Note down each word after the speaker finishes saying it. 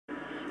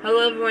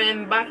Hello everyone,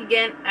 I'm back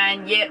again,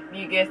 and yep,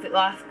 you guessed it,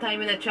 last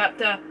time in the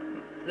chapter,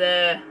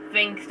 the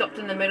thing stopped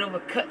in the middle of a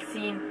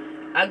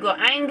cutscene. I got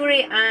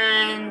angry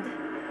and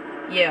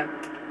yeah,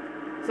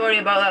 sorry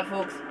about that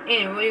folks.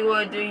 Anyway, what you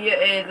want to do here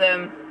is,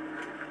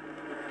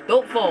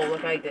 don't fall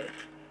like I did.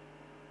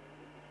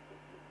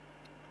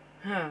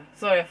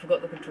 Sorry, I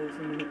forgot the controls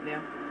in the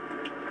there.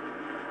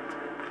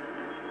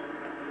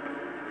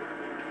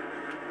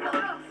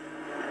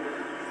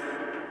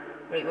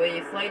 Right, well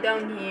you slide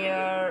down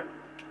here,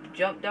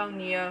 jump down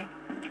here,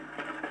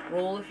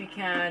 roll if you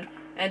can,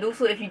 and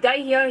also if you die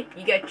here,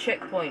 you get a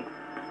checkpoint.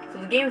 So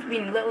the game's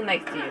been a little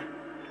nice to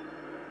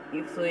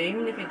you. So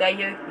even if you die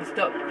here, you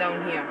stop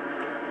down here.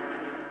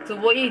 So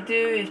what you do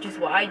is just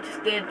what I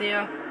just did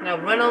there. Now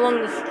run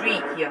along the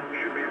street here.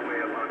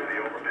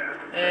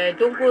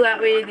 Don't go that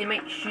way, they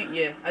might shoot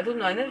you. I don't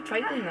know, I never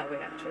tried going that way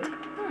actually.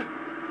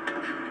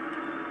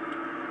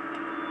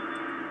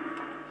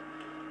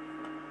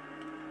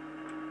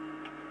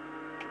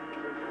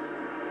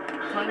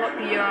 Climb up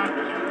here,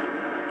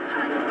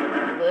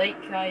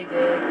 like I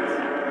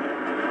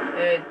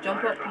did.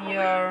 Jump up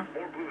here.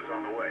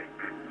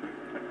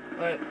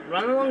 Alright,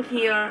 run along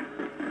here.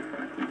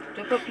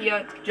 Jump up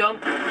here,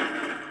 jump.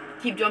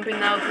 Keep jumping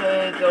now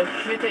because they'll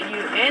shoot at you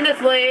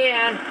endlessly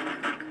and...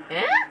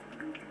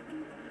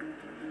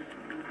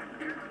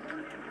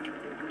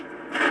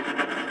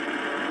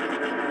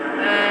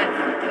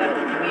 That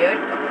was weird.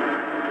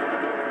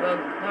 Well,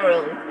 not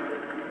really.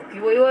 Okay,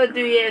 what you want to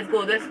do here is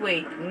go this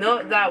way,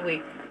 not that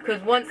way.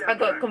 Because once I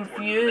got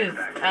confused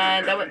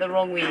and I went the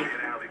wrong way.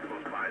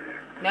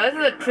 Now this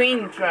is a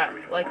train track,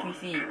 like you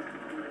see.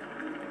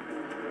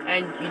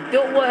 And you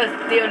don't want to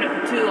stay on it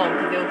for too long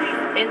because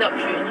they'll end up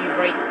shooting you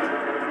right.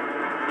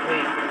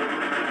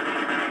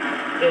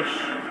 Ish.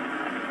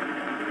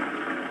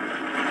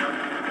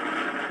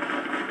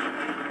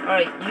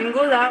 Alright, you can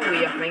go that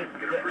way I think.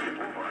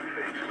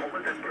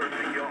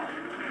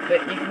 But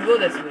you can go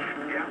this way.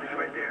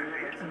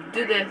 So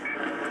do this.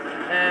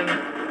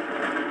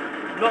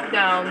 Drop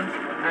down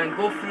and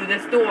go through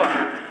this door.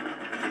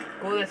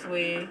 Go this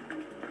way.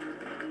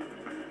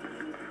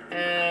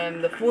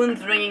 The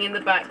phone's ringing in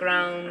the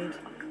background,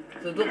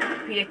 so don't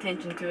pay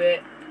attention to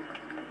it.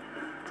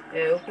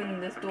 Open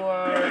this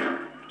door.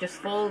 Just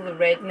follow the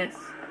redness.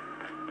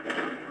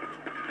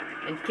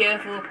 And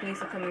careful,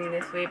 police are coming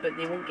this way, but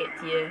they won't get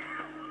to you.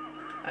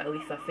 At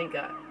least I think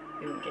that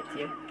they won't get to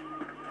you.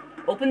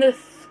 Open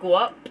this. Go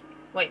up.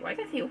 Wait, why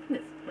did I say open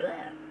this?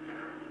 Blah.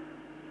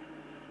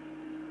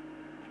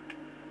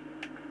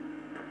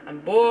 I'm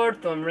bored,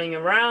 so I'm running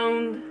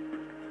around.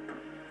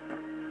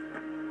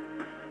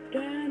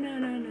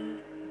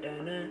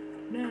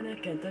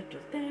 Can't touch us.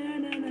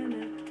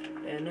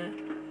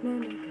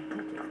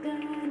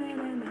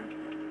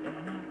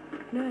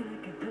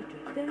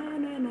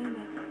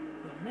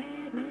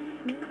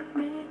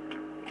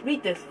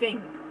 Read this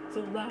thing so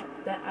loud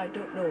that I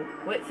don't know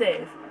what it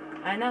says.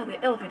 And now the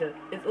elevator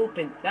is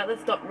open. Now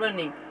let's stop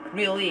running.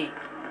 Really?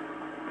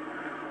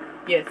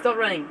 Yeah, stop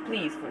running,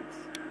 please, folks.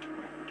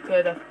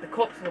 Because the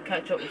cops will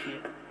catch up with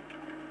you.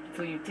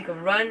 So you take a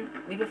run,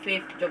 leap of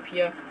faith, jump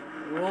here,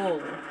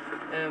 roll.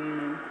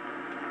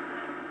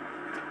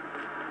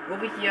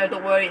 Over here,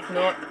 don't worry, it's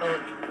not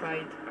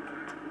electrified.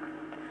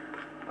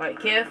 Alright,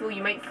 careful,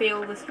 you might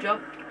fail this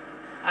jump.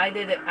 I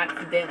did it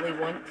accidentally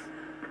once.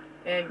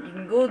 You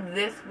can go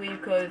this way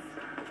because,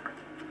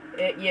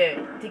 yeah,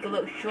 take a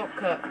little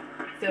shortcut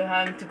instead of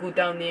having to go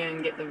down there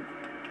and get the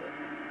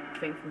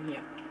thing from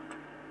here.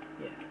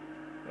 Yeah.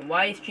 And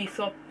why is she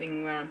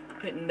stopping where I'm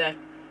putting the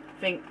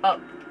thing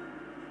up?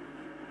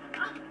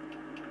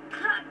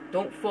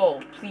 Don't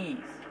fall,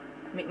 please.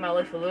 Make my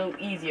life a little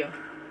easier.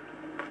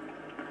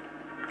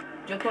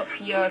 Jump up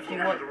here if you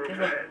want.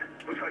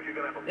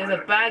 There's a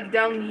bag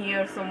down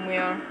here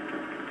somewhere.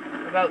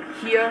 About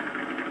here.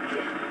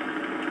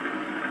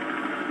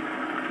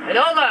 And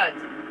oh god!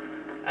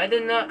 I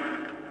did not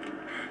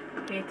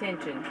pay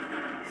attention.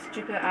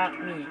 Stupid at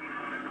me.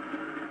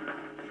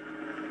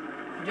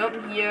 Jump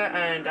here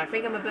and I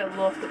think I'm a bit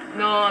lost.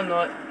 No, I'm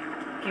not.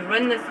 Okay,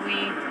 run this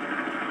way.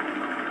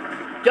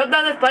 Jump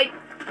down this pipe!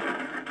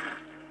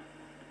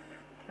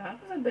 That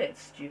was a bit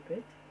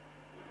stupid.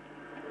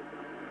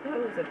 That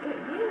was a bit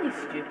really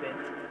stupid.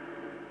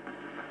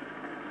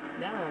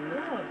 Now I'm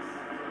lost.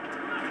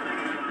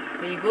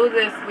 So you go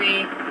this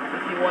way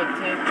if you want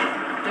to.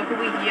 Jump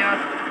over here.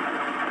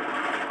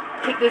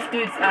 Kick this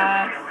dude's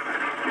ass.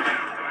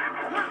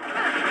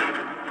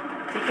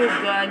 Take his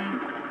gun.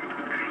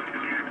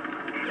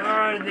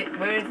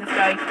 Where is this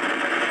guy?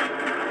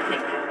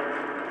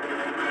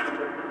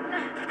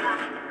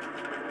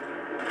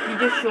 He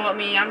just shot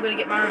me. I'm gonna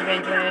get my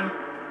revenge on him.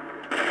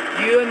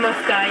 You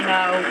must die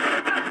now.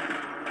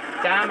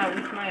 Damn, I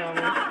wasted my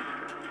ammo.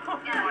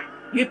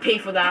 You pay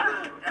for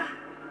that.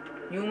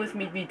 You almost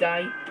made me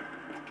die.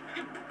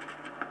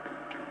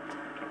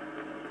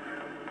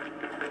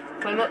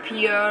 Climb up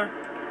here.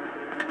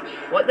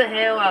 What the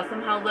hell? I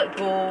somehow let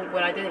go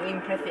when I didn't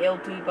even press the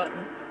L2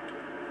 button.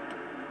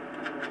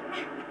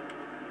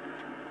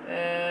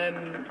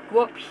 Go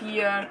up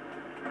here.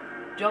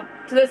 Jump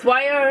to this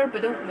wire,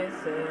 but don't miss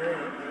it.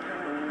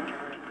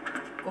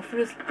 Go for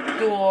this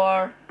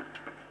door.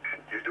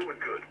 You're doing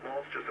good.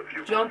 Wall's just a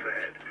few Jump blocks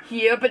ahead.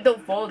 here, but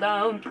don't fall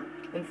down.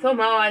 And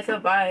somehow I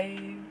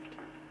survived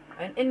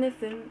an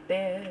innocent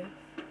death.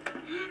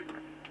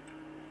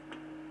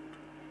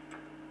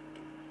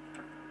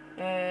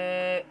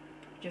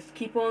 Just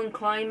keep on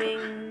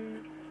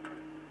climbing.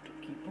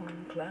 Keep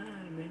on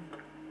climbing.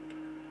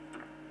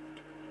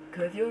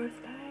 'Cause you're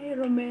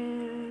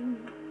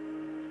Spider-Man.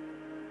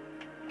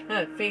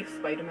 Fake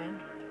Spider-Man.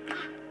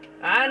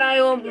 And I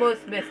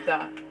almost missed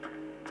that.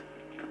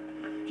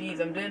 Jeez,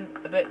 I'm doing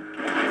a bit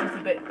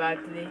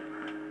bad today.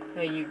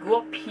 Now you go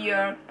up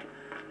here.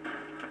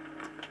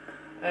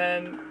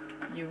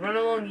 You run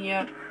along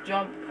here,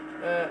 jump,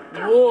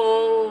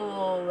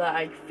 roll that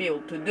I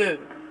failed to do.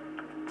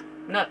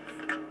 Nuts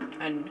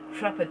and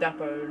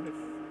crapadappers.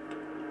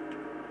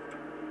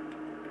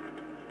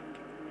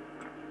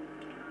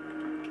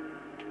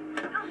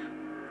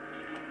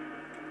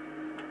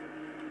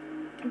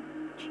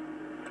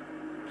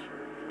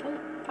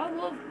 I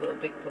love Little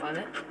Big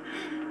Planet.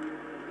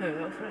 Oh,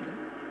 that was random.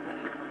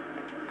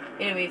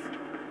 Anyways,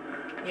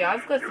 yeah,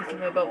 I've got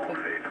something about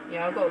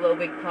I've got Little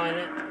Big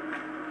Planet,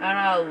 and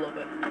I love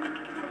it.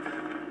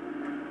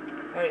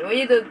 Alright, what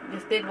you do,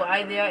 just did what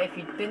I did. If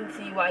you didn't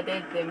see what I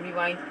did, then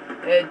rewind.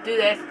 Do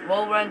this,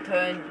 wall run,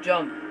 turn,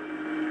 jump.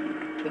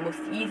 The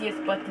most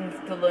easiest buttons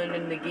to learn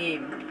in the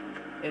game.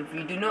 If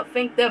you do not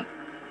think the...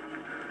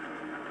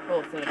 Oh,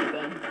 it's not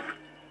done.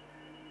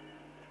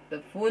 The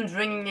phone's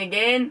ringing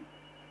again.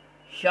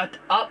 Shut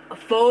up,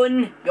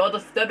 phone! You're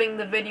disturbing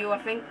the video, I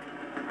think.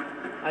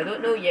 I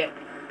don't know yet.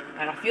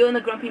 And I feel in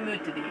a grumpy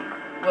mood today.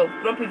 Well,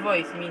 grumpy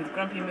voice means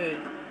grumpy mood.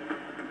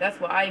 That's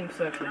what I'm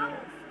certain of.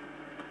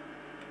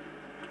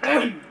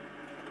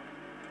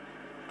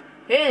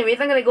 Anyways,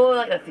 I'm gonna go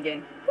like this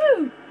again.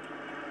 Woo!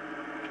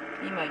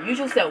 Be my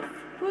usual self.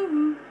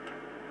 Woo-hoo.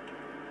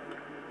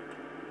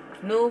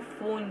 With no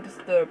phone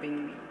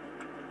disturbing me.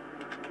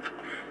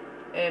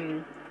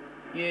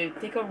 You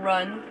take a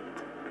run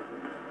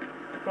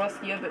across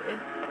here, but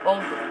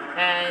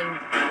and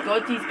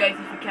dodge these guys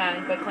if you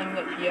can by climbing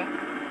up here.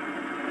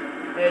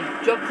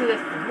 Jump to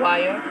this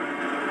wire.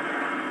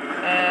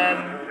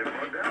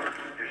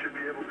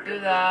 Do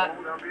that.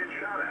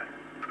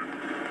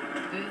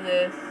 Do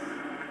this.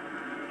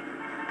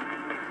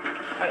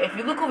 Alright, if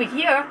you look over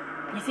here,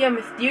 you see a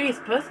mysterious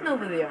person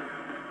over there.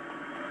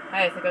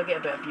 I think I'll get a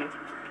better view.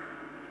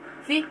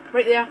 See?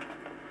 Right there.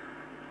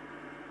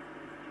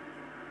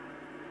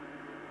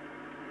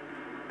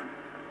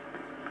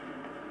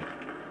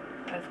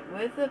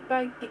 Where's the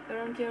bag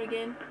around here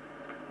again?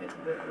 It's a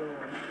bit low.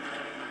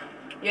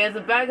 Yeah, there's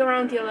a bag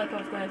around here like I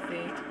was gonna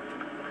say.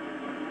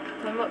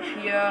 Climb up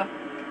here.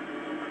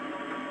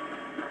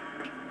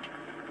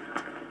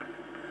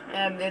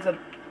 There's a...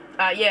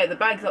 yeah, the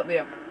bag's up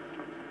there.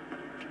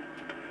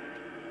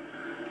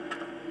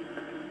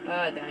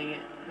 Dang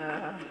it.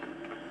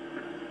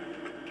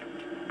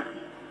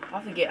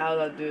 I forget how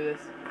to do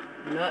this.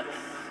 Nuts.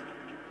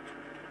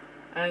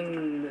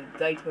 And the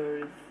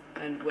diapers.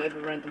 And whatever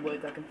random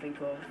words I can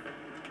think of.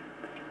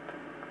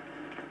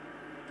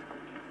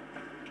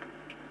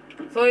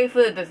 Sorry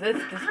for the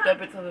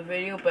disturbance of the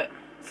video, but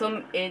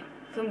some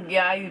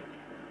guy who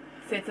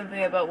said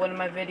something about one of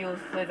my videos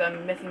says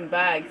I'm missing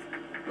bags.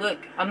 Look,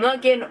 I'm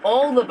not getting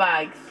all the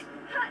bags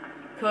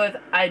because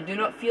I do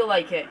not feel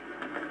like it.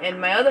 In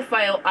my other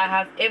file, I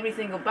have every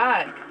single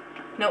bag.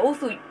 Now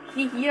also,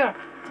 here you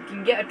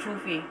can get a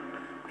trophy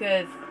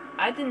because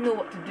I didn't know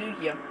what to do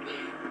here.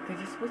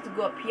 Because you're supposed to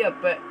go up here,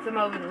 but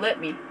somehow it wouldn't let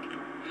me.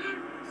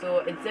 So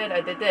instead,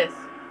 I did this.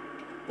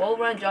 Wall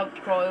run, jump,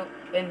 crawl,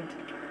 and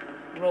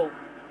roll.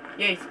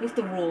 Yeah, you're supposed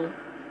to roll,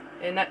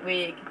 and that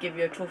way it can give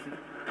you a trophy.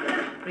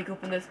 Break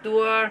open this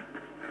door.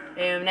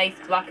 Nice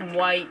black and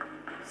white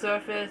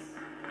surface.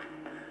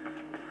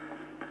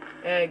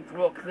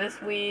 Walk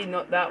this way,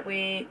 not that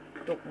way.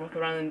 Don't walk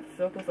around in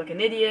circles like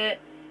an idiot.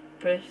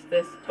 Press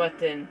this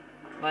button.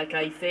 Like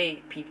I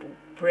say, people,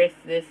 press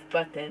this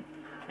button.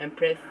 And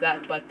press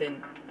that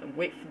button. And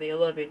wait for the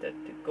elevator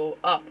to go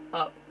up,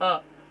 up,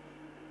 up.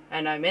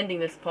 And I'm ending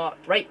this part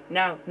right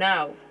now.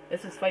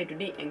 This is Fighter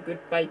D, and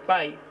goodbye,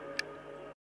 bye.